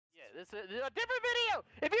this is a different video.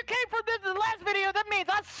 If you came from the last video, that means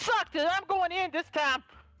I sucked and I'm going in this time.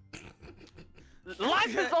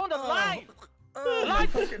 Life is on the line.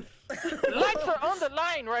 Lights are on the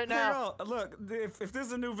line right now. Look, if this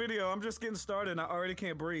is a new video, I'm just getting started and I already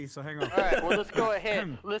can't breathe, so hang on. All right, well, let's go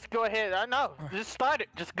ahead. Let's go ahead. I know. Just start it.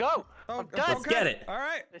 Just go. I'm done. Let's get it. All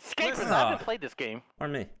right. Escape. I haven't played this game. Or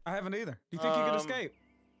me. I haven't either. Do you think you can escape?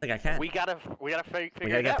 I think I can. We gotta figure We it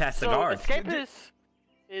gotta get out. past the guards. Escape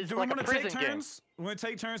is Do like we a want to prison take game. turns? We want to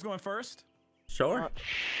take turns going first? Sure.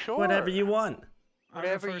 Sure. Whatever you want.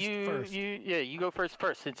 Whatever you go first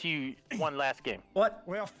since you won last game. What?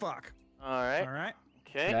 Well, fuck. All right. All right.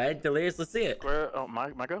 Okay. All right, Delirious, let's see it. Oh, my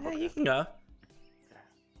go? Yeah, Okay. you can go.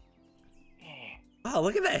 Oh,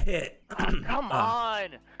 look at that hit. Come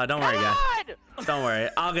on. Oh, don't worry, guys. Don't worry.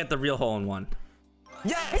 I'll get the real hole in one.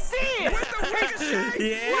 Yes! With the ricochet!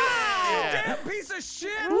 Yeah! Wow! Damn piece of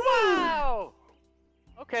shit! Wow!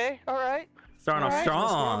 Okay, all right. Starting off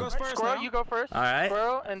strong. Squirrel, you go first. All right.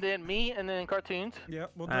 Squirrel, and then me, and then Cartoonz.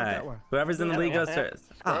 Yep, we'll do All it right. that way. Whoever's in the lead goes first.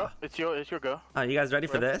 Squirrel, Oh. it's your go. Oh, you guys ready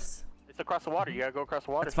for this? It's across the water. You gotta go across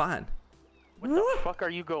the water. It's fine. What the fuck are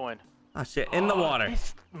you going? Oh shit, in the water.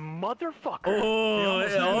 This motherfucker. Oh,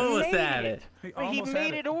 it almost had it. He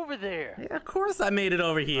made it over there. Yeah, of course I made it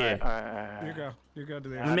over here. All right. You go. You go to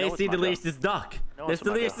the You end. may it's see my Delirious' duck. No, There's it's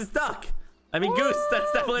my Delirious' duck. I mean, goose.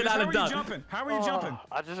 That's definitely not How a are duck. you jumping? How are you jumping?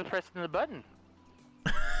 I just pressed the button.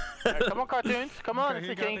 All right, come on, Cartoonz. Come on.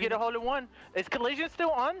 Okay, Can you get a hold of one? Is collision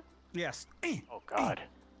still on? Yes. Oh god.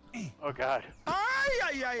 Oh god.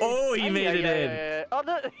 Oh, he made it in. Oh,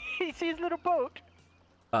 look. He sees little boat.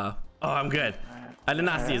 Oh, I'm good. I did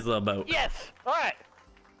not see his little boat. Yes. All right.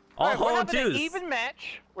 All we're hole having an twos. even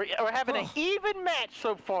match. We're having an even match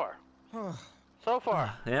so far. So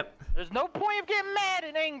far. Yep. There's no point of getting mad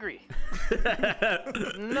and angry.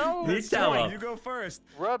 No You tell point. him. You go first.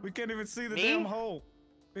 Rub We can't even see the me? damn hole.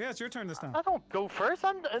 Yeah, it's your turn this time. I don't go first.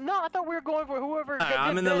 I thought we were going for whoever. All right,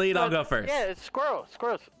 I'm in the lead. I'll go first. Yeah, it's Squirrel.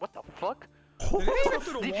 Squirrels. What the fuck? Did he go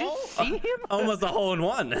through the Did wall? you see him? Almost a hole in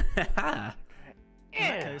one.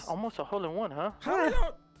 Yeah, case. almost a hole in one, huh? How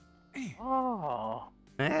do you Oh.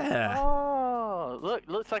 Yeah. Oh. Look,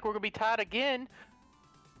 looks like we're gonna be tied again.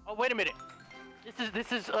 Oh, wait a minute.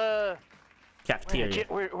 This is Cafeteria.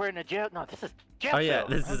 we're in a jail. No, this is jail. Oh yeah, cell.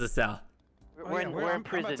 this is a cell. We're in I'm about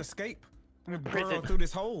prison. to escape. I'm gonna Prison. burrow through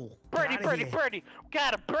this hole. Birdie, Get outta here. birdie.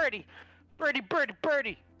 Got a birdie.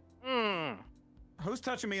 Birdie. Who's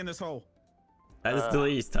touching me in this hole? That is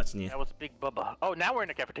Delirious touching you. That was Big Bubba. Oh, now we're in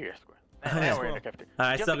the cafeteria square. Now yeah. we're in the cafeteria. All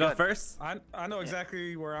right, Jump still the go gun. first. I know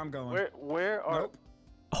exactly where I'm going. Where are? Nope.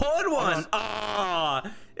 Hole in one. Oh,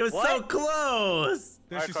 it was so What? close.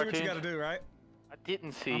 This Alright, you see what you Cartoonz. gotta do, right? I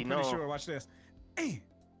didn't see. I'm no. pretty sure. Watch this.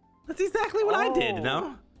 That's exactly what I did. Oh.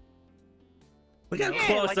 No. Look how Yeah,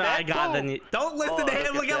 closer like that. I got than Boom. you. Don't listen Oh, to him.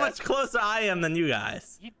 look Look at how that. much closer I am than you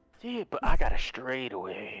guys. You did, but I got a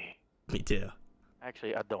straightaway. Me too.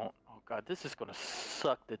 Actually, I don't. Oh God, this is gonna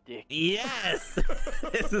suck the dick. Yes.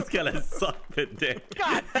 This is gonna suck the dick.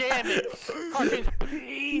 God damn it! Cartoonz,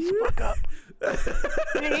 please fuck up.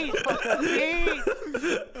 Please fuck up. Please.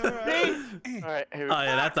 All right, here we go. Oh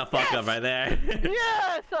yeah, that's a fuck up right there.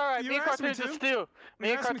 Yes. All right. You Me and asked me Cartoonz to. are still. Me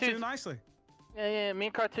You and asked me too Cartoonz. nicely. Yeah. Me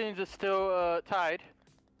and Cartoonz are still tied.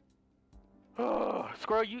 Oh,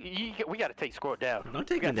 Squirrel, we gotta take Squirrel down. Don't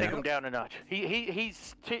take we him gotta take down. him down a notch.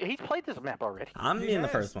 He's played this map already. I'm He being the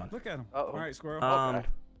has. first one. Look at him. Uh-oh. All right, squirrel. Um,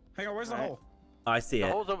 Hang on. Where's the Alright. hole? I see The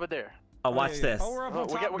it. hole's over there. Oh, watch yeah. this. Oh, we're up Oh, on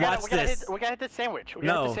top. we gotta Watch this. we gotta hit the sandwich. We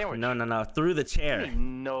gotta hit No, the sandwich. no, through the chair.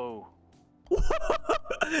 No.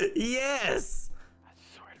 Yes. I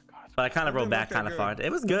swear to God. But I kind of That rolled didn't back look that kind of good. far.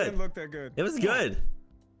 It was That good. didn't look that good. It was good.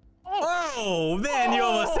 Oh man, you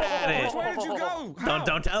almost had Which it. way did you go? How?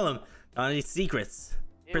 Don't tell him. Any secrets.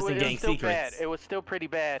 Prison gang still secrets. bad. It was still pretty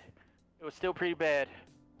bad. It was still pretty bad.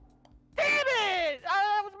 Damn it!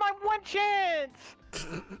 That was my one chance.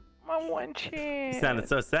 My one chance. You sounded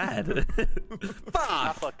so sad. I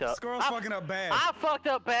Fuck. fucked up. Squirrel's fucking up bad. I fucked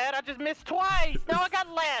up bad. I just missed twice. No, I got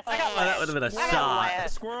last. I got Oh, last. that would have been a I got shot.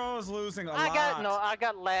 last. Squirrel is losing a I lot.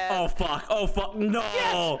 got last. Oh fuck. Oh fuck.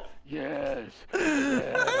 No. Yes.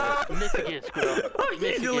 Yes. Miss again, Squirrel. Oh, Miss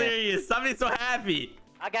again. Delirious. Somebody's so happy.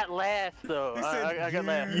 I got last though. He said, I got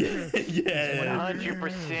last. Yeah.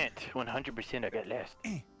 100%. 100% I got last.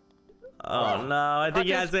 Oh no. I think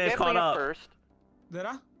you guys Cartoonz get caught definitely up. First. Did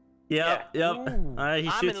I? Yep. Yeah. Yep. Ooh. All right. He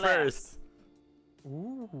I'm shoots in last. first.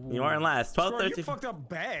 Ooh. You aren't last. 12, Squirrel, 13. you fucked up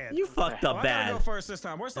bad. You fucked Well, up I gotta bad. go first this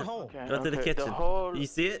time. Where's the hole? Okay, Go to the okay, kitchen. hole- You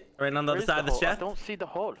see it? Right on the other Where's side of the hole? chef? I don't see the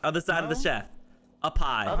hole. Other side of the No? chef. Up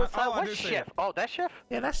high. Other side? I What do see chef? it. Oh, that chef?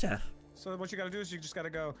 Yeah, that chef. So what you gotta do is you just gotta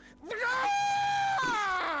go.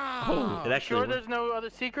 Oh, it actually Sure, worked. there's no other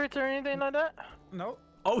secrets or anything like that. Nope.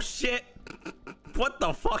 Oh shit! What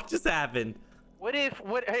the fuck just happened? What if?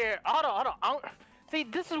 What? Here, hold on. See,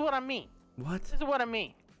 this is what I mean. What? This is what I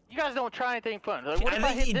mean. You guys don't try anything fun. Like, what I if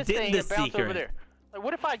I think he hit this did thing the and bounce secret. over there? Like,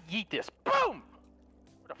 what if I yeet this? Boom!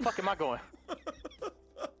 Where the fuck am I going?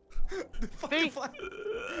 The fucking flag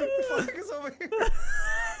is over here.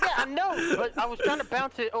 Yeah, I know, but I was trying to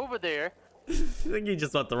bounce it over there. I think you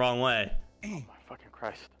just went the wrong way. Oh my fucking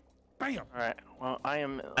Christ! Bam. All right, well I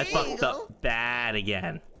am. I fucked up bad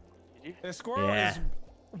again. Did you? The squirrel Yeah. is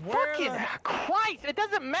where Fucking Christ! It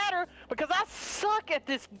doesn't matter because I suck at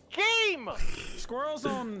this game. Squirrel's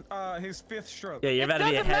on his 5th stroke. Yeah, you're It about to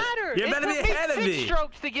be doesn't ahead. matter. You're about to be It took ahead of me 6 me.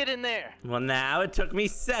 strokes to get in there. Well, now it took me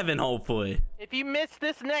 7, hopefully. If you miss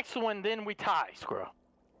this next one, then we tie, Squirrel.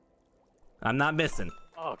 I'm not missing.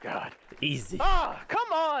 Oh God. Easy. Ah,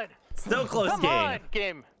 come on. Still close Come game. on,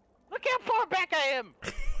 game. Look how far back I am.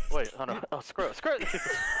 Wait, hold on. Oh, Squirrel.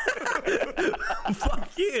 Fuck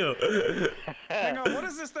you. Hang on, what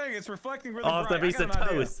is this thing? It's reflecting really Oh, it's a bright. I piece got of an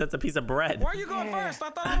idea. toast. That's a piece of bread. Why are you going first? I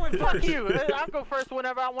thought I went Fuck first. you. I'll go first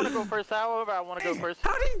whenever I want to go first. However I want to go first.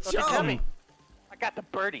 How did he Don't you tell me. jump? I got the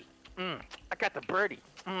birdie. I got the birdie.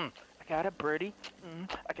 I got a birdie.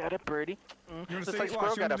 I got a birdie. You want to Just see? like Watch,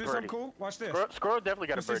 Squirrel you got want a to do something birdie. cool? Watch this. Squirrel definitely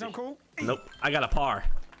got You a see birdie. something cool? Nope. I got a par.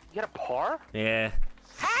 You got a par? Yeah.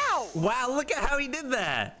 How? Wow, look at how he did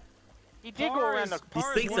that. He did go Par around is- the. These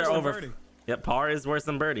par is things worse are than over. birdie. Yep, par is worse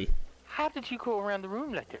than birdie. How did you go around the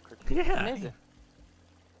room like that, Chris? Yeah. Amazing.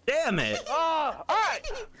 Damn it. Oh, all right.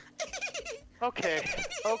 Okay.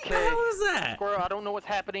 What the hell was that? Squirrel, I don't know what's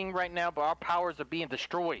happening right now, but our powers are being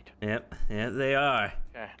destroyed. Yep, they are.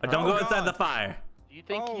 Okay. But don't Oh, go inside God. the fire. Do you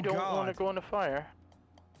think Oh, you don't want to God. go in the fire?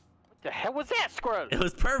 What the hell was that, Squirrel? It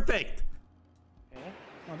was perfect. Okay.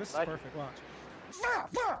 Oh, this is Like- perfect. Watch.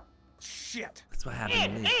 Shit. That's what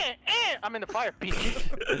happened to me. I'm in the fire,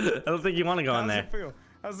 bitch. I don't think you want to go in How's there. it feel?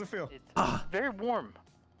 How's it feel? It's Ah. very warm.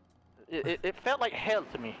 It felt like hell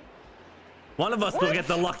to me. One of us will What? get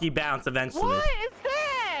the lucky bounce eventually. What is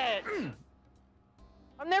that?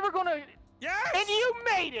 I'm never gonna. Yes! And you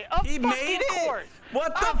made it. A He fucking made it? course.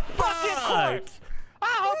 What A the fucking fuck? course.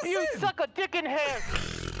 I hope you Listen. suck a dick in head.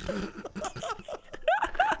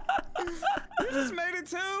 You just made it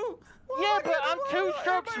too? Yeah, Why? but I'm 2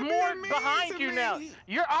 strokes Everybody more being mean behind to you me. now.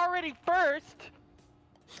 You're already first.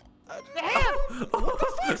 The hell? What the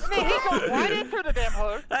fuck? Man, he goes right into the damn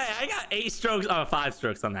hole. Hey, I got 8 strokes. Oh, 5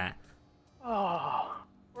 strokes on that. Oh,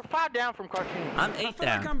 we're 5 down from Cartoonz. I'm I 8 feel like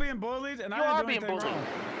down. I'm being bullied and You I are didn't do being anything bullied.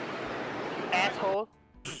 wrong. Asshole.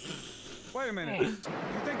 Wait a minute. You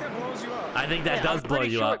think that blows you up? I think that Yeah, does I'm blow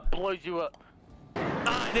pretty you sure up. It blows you up. Oh,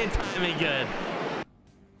 I didn't time it good.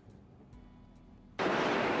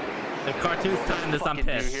 If Cartoonz timed this, I'm Fucking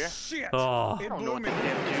do pissed. here. Shit. Oh. It I don't know blew what me to a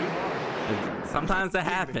little do. too hard. Sometimes it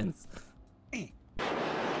happens.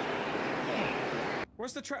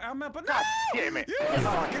 Where's the trash? I'm up, but God damn it. You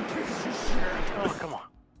fucking piece of shit. Oh, come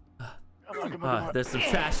on. Come on. There's some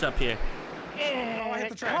trash up here. Yeah, Oh, I hit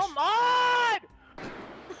the trash. Come on!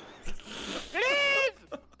 Please!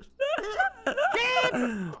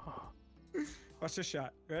 Damn! Watch this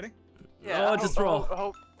shot. Ready? Oh, just roll.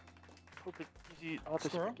 Hope it gives you all the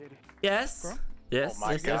Squirrel? spaghetti. Yes. Squirrel? Yes. Oh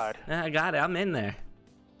my yes, yes. God. Yeah, I got it. I'm in there.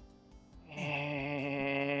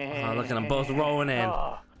 Oh, look at them both rolling in.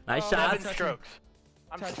 Oh, Nice Oh, shots. 7 strokes.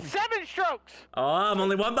 I'm Touch me. 7 strokes! Oh, I'm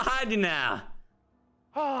only 1 behind you now.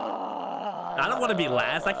 I don't want to be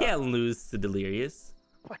last. I can't lose to Delirious.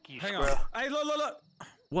 Fuck you, Hang on. Squirrel. Hey, look.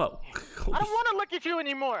 Whoa. I don't want to look at you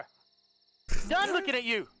anymore. Done looking at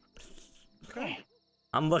you. Okay.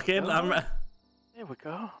 I'm looking. There we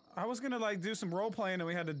go. I was gonna like do some role playing and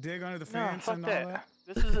we had to dig under the No, fence fuck and all that.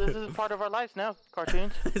 that. This is part of our lives now,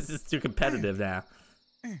 Cartoonz. This is too competitive now.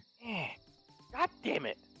 Yeah. God damn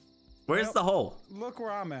it. Where's Well- the hole? Look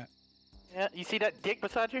where I'm at. Yeah, you see that dick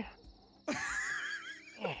beside you?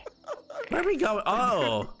 Yeah. Where are we going?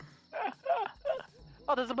 Oh.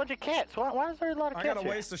 Oh, there's a bunch of cats. Why is there a lot of I cats gotta here?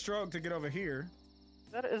 waste a stroke to get over here.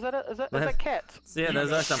 Is that cats? So yeah, there's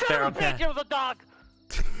some Son feral of a bitch, cat. it was a dog.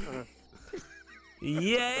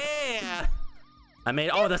 Yeah. I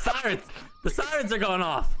made. Oh, the sirens. The sirens are going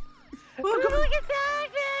off. Look at that!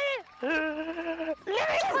 Let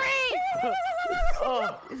me free!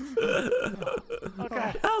 Oh. Oh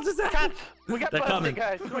god. Hell just happened. Cops, we got They're busted, coming.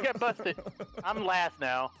 guys. We got busted. I'm last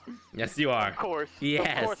now. Yes, you are. Of course.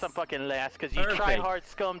 Yes. Of course I'm fucking last, because you Perfect. try hard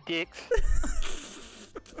scum dicks.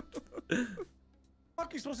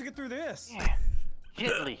 Fuck, you supposed to get through this. Yeah.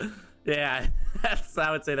 Gently. Yeah,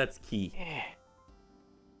 I would say that's key. Yeah.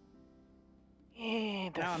 Yeah,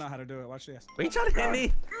 Now I know how to do it. Watch this. Were you trying to hit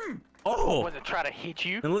me? I Oh, wasn't trying to hit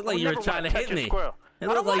you. it looked like I you were never trying to wanna hit touch a me. squirrel. It I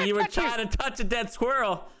looked don't like wanna you were touch you. trying to touch a dead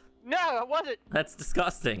squirrel. No, I wasn't. That's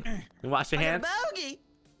disgusting. You wash your hands?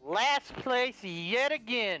 Last place yet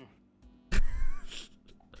again.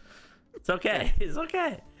 It's okay. It's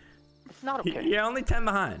okay. It's not okay. You're only 10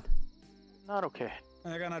 behind. Not okay.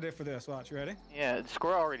 I got an idea for this. Watch. You ready? Yeah, the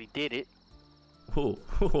squirrel already did it. Ooh.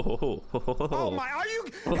 Oh my! Are you?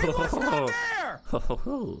 He was not there.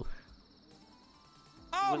 Ooh.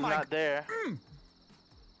 Oh Was my! not there.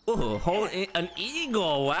 Ooh, an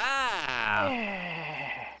eagle. Wow.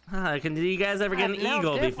 Did you guys ever get an I now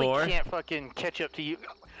eagle definitely before? Can't fucking catch up to you.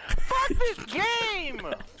 Fuck this game!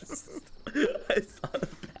 I saw the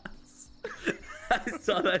bounce. I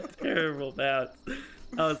saw that terrible bounce. That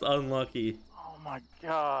was unlucky. Oh my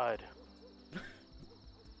god.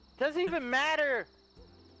 Doesn't even matter.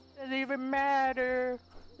 Doesn't even matter.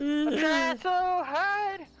 I try so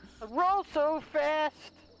hard. I roll so fast.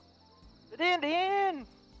 But in the end,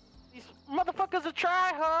 these motherfuckers are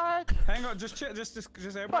try hard. Hang on. Just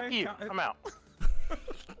everybody. Fuck you. count- I'm out.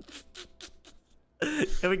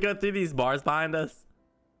 Can we go through these bars behind us?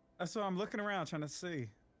 That's what I'm looking around trying to see.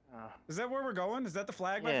 Oh. Is that where we're going? Is that the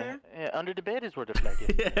flag right Yeah, there? yeah, under the bed is where the flag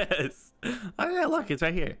is. Yes. Oh yeah, look, it's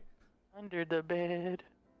right here. Under the bed.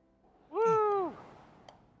 Woo! Oh,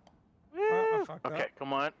 I Woo! fucked Okay, up.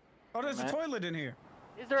 come on. Oh, there's a Alright. toilet in here.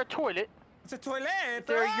 Is there a toilet? It's a toilet. Is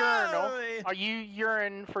there a urinal? Oh! Are you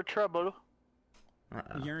urine for trouble?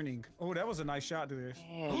 Yearning. Oh, that was a nice shot, dude.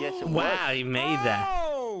 Yeah, yes, it Wow, was. you made that.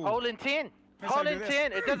 Oh! Hole in 10. Yes, Hole I in do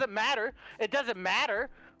 10. this. It doesn't matter. It doesn't matter.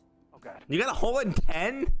 Oh, God. You got a hole in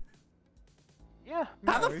 10? Yeah.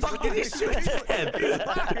 How No, the he's fuck did you shoot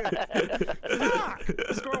that? Fuck!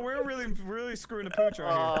 Squirrel, we're really screwing the pooch right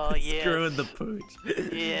here. Oh, yes. Screwing the pooch.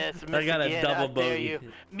 Yes, miss I got a again. double How dare bogey. you.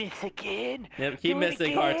 Miss again. Yep, keep Do it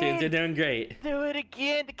missing, again. Cartoonz. You're doing great. Do it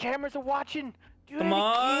again. The cameras are watching. Do Come it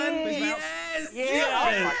on. again. Yes.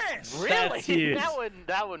 Yeah. Yes. Really? That's huge.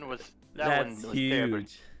 That one was That's terrible.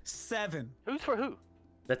 huge. 7. Who's for who?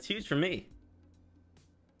 That's huge for me.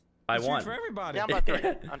 I It's huge won. for everybody. Down by 3.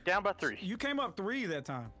 I'm down by 3. You came up 3 that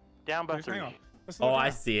time. Down by Here's- 3. hang on. Let's look Oh, I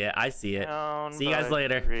around. see it. I see it. Down See you guys by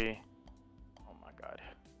later. 3. Oh my god.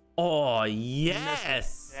 Oh,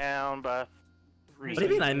 yes. Down by 3. What do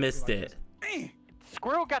you mean I missed it? Eh.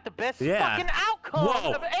 Squirrel got the best Yeah. fucking outcome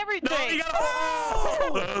Whoa. of everything. No, you gotta...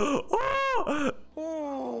 Oh! Oh!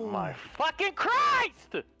 Oh My fucking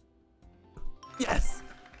Christ! Yes.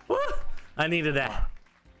 Woo! I needed that.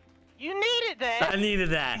 You needed that. I needed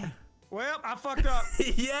that. Well, I fucked up.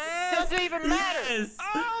 Yes. Doesn't even matter. Yes.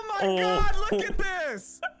 Oh my Oh. god, look at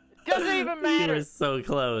this! Doesn't even You matter. were so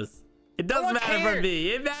close. It doesn't one matter for cares. me.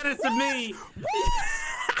 It matters to me.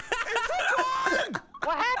 It took 1!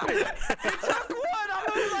 What happened? It took 1!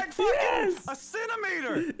 I moved like fucking Yes. a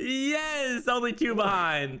centimeter! Yes. Only 2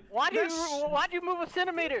 behind. Why'd you move a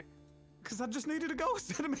centimeter? Because I just needed to go a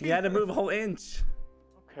centimeter. You had to move a whole inch.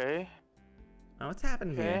 Okay. Oh, what's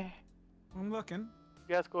happening here? Okay. I'm looking.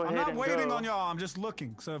 You guys go I'm ahead not and waiting go. on y'all, I'm just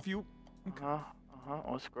looking. So if you...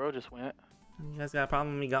 Well, Squirrel just went. You guys got a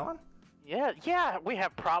problem with me going? Yeah, we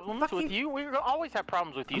have problems with you. We always have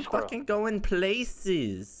problems with you, I'm Squirrel. fucking going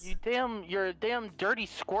places. You're a damn dirty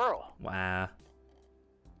squirrel. Wow.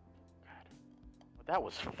 That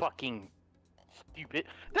was fucking stupid.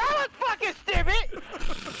 That was fucking stupid!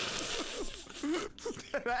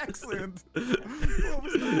 That accent. What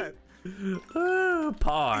was that? Oh,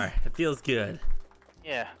 par. It feels good.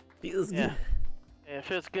 Yeah. Feels Yeah. good. It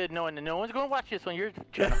feels good knowing that no one's gonna watch this on your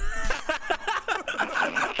channel.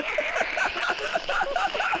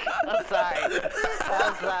 I'm sorry.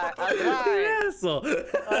 I'm sorry. I'm sorry. Asshole.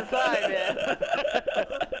 I'm sorry, man.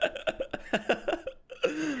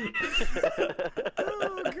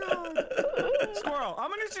 Oh god. Squirrel, I'm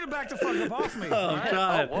gonna need you to back the fuck up off me. Oh, alright?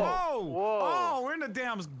 God. Whoa. Whoa. Oh, we're in the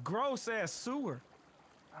damn gross ass sewer.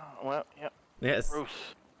 Well, yep. Yes. Bruce.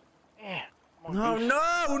 Yeah. Come No, on, Goose.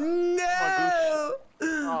 no, no!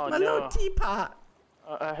 Oh, My no. little teapot.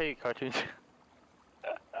 I hate cartoons.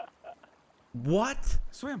 What?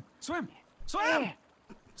 Swim, swim, swim, Eh.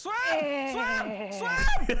 swim, Eh. swim, swim.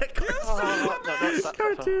 You Oh, son no, of a no, bitch. stop.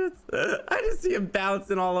 Cartoons. I just see him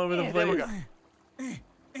bouncing all over the Yeah, there we place. go.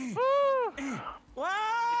 Eh, Woo. What?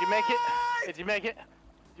 Did you make it? Did you make it? Did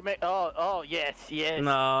you make? Oh, yes.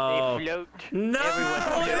 No. They float. No! Everyone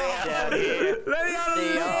floats down here. Let me out of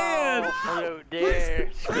They the all land! float there.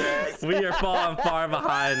 We are falling far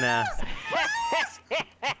behind now.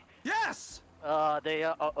 Yes. They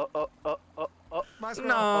My squirrel.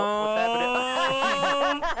 No!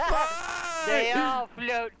 They all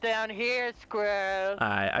float down here, squirrel.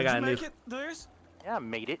 Alright, I Did got you a new. make it, Delirious? Yeah, I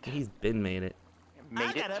made it. He's been made it.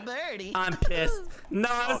 Made it. a birdie. I'm pissed. No,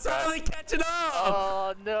 I'm Okay. slowly catching up.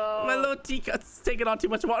 Oh no. My little teacup's taking on too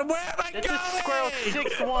much water. Where am I This going? is Squirrel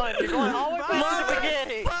 6-1. You're going all the way back to the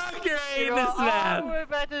beginning. Motherfucker, I hate You're this going all the man. way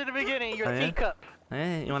back to the beginning. Your Oh, yeah? teacup.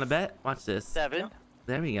 Hey, you want to bet? Watch this. 7.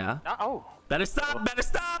 There we go. Oh. Better stop. Better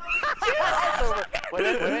stop. Wait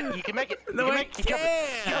a minute. You can make it. No, you I can make it.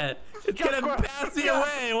 can't. It's Jump, gonna Squirrel. bounce me Jump.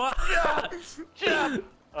 away. What? Jump.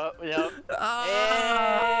 Oh, yep.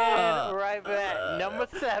 Ah. And right back. Number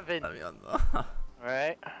 7. Let me on the- All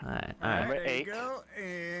right. Alright, Number alright. There you 8. go.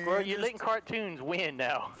 And Bro, you're letting Cartoonz win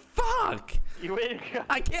now. Fuck! You win.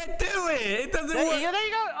 I can't do it! It doesn't There work! you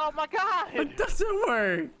go. Oh my god. It doesn't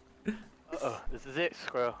work! Uh-oh. This is it,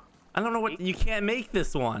 Squirrel. I don't know what. You can't make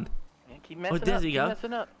this one. Man, keep messing there up. you Keep go.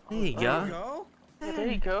 messing up. There you There you go. go. Yeah, there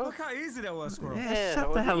you go. Look how easy that was, Squirrel. Yeah, that shut the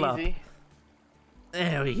wasn't hell up. easy.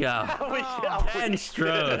 There we go. I wish. I 10 wish.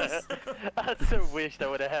 strokes. I so wish that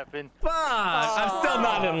would have happened. Fuck! I'm still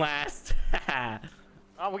not in last.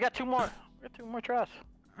 Oh, we got 2 more. We got 2 more tries.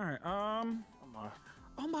 All right. Come on.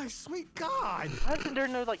 Oh my sweet God. Why isn't there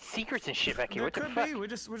no like secrets and shit back here? There What the could fuck? be. We're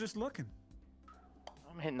just looking.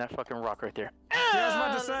 I'm hitting that fucking rock right there. Yeah, I was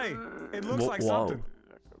about to say. It looks like Whoa. something.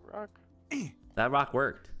 Rock. That rock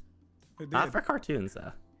worked. It did. Not for cartoons,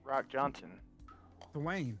 though. Rock Johnson.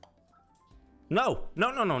 Dwayne. No!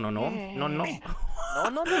 No, no, no, no, no. No, no. No, no,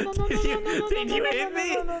 no, no, no, no, Did you- no, no, did no, you no, hit no,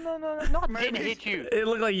 me? No, no, no, no, no, no, I didn't Maybe. hit you. It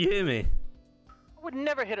looked like you hit me. I would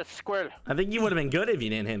never hit a squirrel. I think you would have been good if you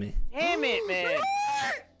didn't hit me. Damn it, man.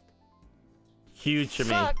 Huge for me.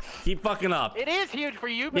 Sucks. Keep fucking up. It is huge for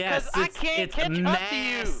you because Yes, I it's, can't it's catch up to you.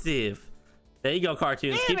 massive. There you go,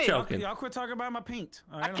 cartoons. Damn Keep it. choking. Y'all quit talking about my paint.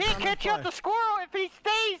 All I right, I'm can't trying to catch up play. to Squirrel if he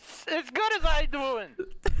stays as good as I'm doing.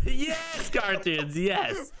 Yes, cartoons.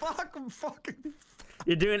 Yes. Fuck, I'm fucking.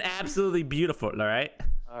 You're doing absolutely beautiful. All right.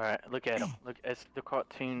 All right, look at him. Look, it's the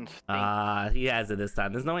Cartoonz thing. He has it this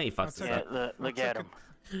time. There's no way he fucks I'll it Yeah, up. look at him.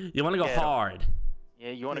 You want to go Get him. hard.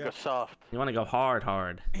 Yeah, you want to Yeah. go soft. You want to go hard.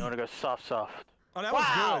 You want to go soft. Oh, that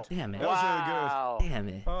Wow. was good. Damn it. That was really good. Wow. Damn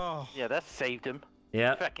it. Oh. Yeah, that saved him.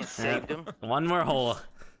 Yep. Fucking saved him. One more hole.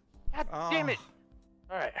 God damn it.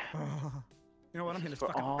 All right. You know what? I'm hitting this For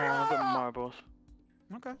fucking. all the marbles.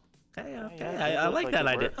 Okay. Okay, okay. Yeah, I it like looks that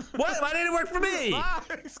like it idea. worked. What? Why didn't it work for me? Ah,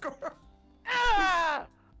 score. Ah!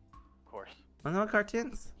 Of course. Want to know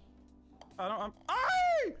cartoons? I don't.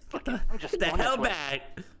 Ay! What the? I'm just Get the going hell this way. back.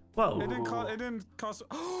 Whoa. It didn't cost. It didn't cost.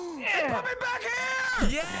 Oh, Yeah. put me back here!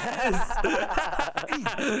 Yes.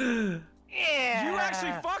 Yeah. You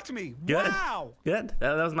actually fucked me. Good. Wow. Good.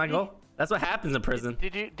 That was my goal. That's what happens in prison.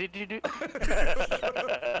 Did you do?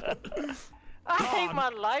 I hate my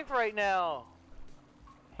life right now.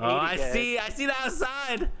 Oh, I Hate it, see. I see the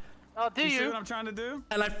outside. Oh, do You see you? what I'm trying to do?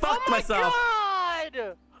 And I Oh fucked my myself.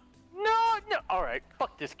 god! No. All right,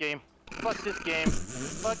 fuck this game. Fuck this game.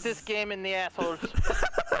 Fuck this game and the assholes.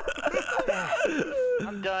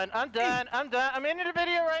 I'm done. I'm ending the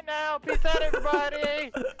video right now. Peace out,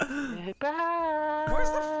 everybody. Bye.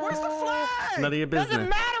 Where's the flag? None of your Doesn't business.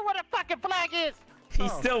 matter what a fucking flag is. He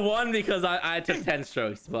still won because I took 10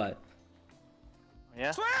 strokes, but.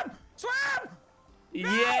 Yeah. Swim! Swim!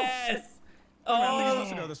 Yes! I think you're Oh! supposed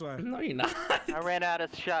to go this way. No, you're not. I ran out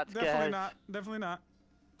of shots, Definitely guys. not. Definitely not.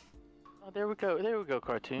 Oh, there we go. There we go,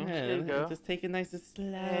 Cartoonz. There you go. Just take it nice and slow.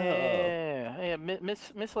 Yeah.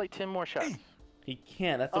 Miss like 10 more shots. He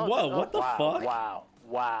can't. That's Oh, whoa. What the wow, fuck?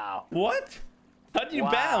 Wow. What? How'd you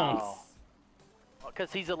Wow. bounce?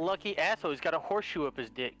 Because he's a lucky asshole. He's got a horseshoe up his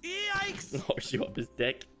dick. Yikes! Horseshoe up his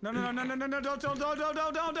dick. No, don't.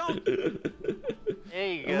 There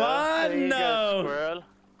you go. Come on, there you no. go, squirrel.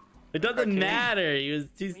 It doesn't Cartoon. matter. He was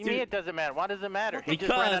too What do you mean it doesn't matter? Why does it matter? He just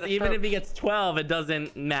ran Because out of even if strokes. he gets 12, it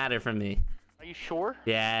doesn't matter for me. Are you sure?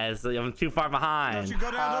 Yes, I'm too far behind. Don't you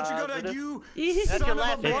go down. Don't you go down. Positive. You That's son your of a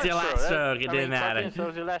last It's one. your last That- stroke, it I didn't mean, matter. Cartoonz, that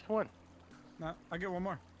was your last one. No, I get one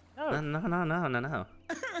more. No. No.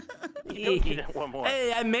 You don't get that one more.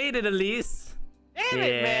 Hey, I made it at least. Damn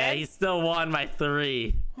it, Yeah, man. he still won by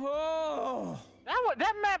 3. Oh.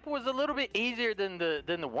 That map was a little bit easier than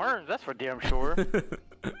the worms. That's for damn sure.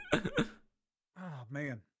 Oh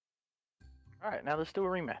man. All right, now let's do a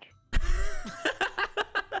rematch.